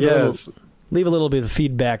leave a little bit of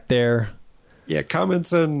feedback there. Yeah,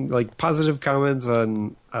 comments on, like, positive comments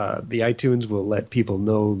on the iTunes will let people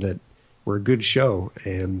know that we're a good show.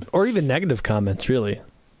 Or even negative comments, really.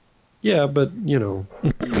 Yeah, but,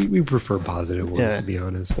 we prefer positive ones, to be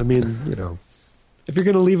honest. I mean, if you're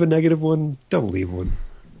going to leave a negative one, don't leave one.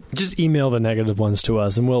 Just email the negative ones to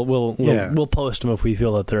us, and we'll post them if we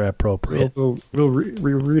feel that they're appropriate. We'll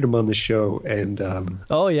read them on the show, and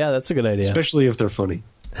that's a good idea, especially if they're funny.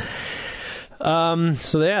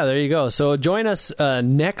 So there you go. So join us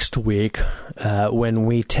next week when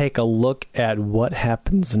we take a look at what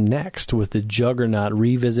happens next with the Juggernaut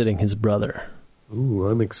revisiting his brother. Ooh,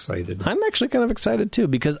 I'm excited. I'm actually kind of excited too,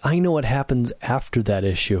 because I know what happens after that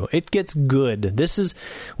issue. It gets good.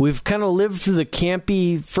 We've kind of lived through the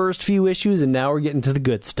campy first few issues, and now we're getting to the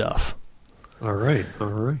good stuff. All right.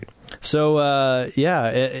 So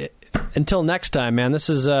until next time, man. This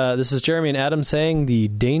is Jeremy and Adam saying the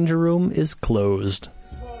Danger Room is closed.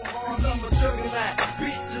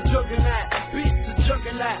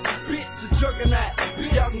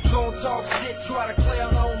 Talk shit, try to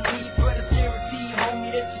clown on me.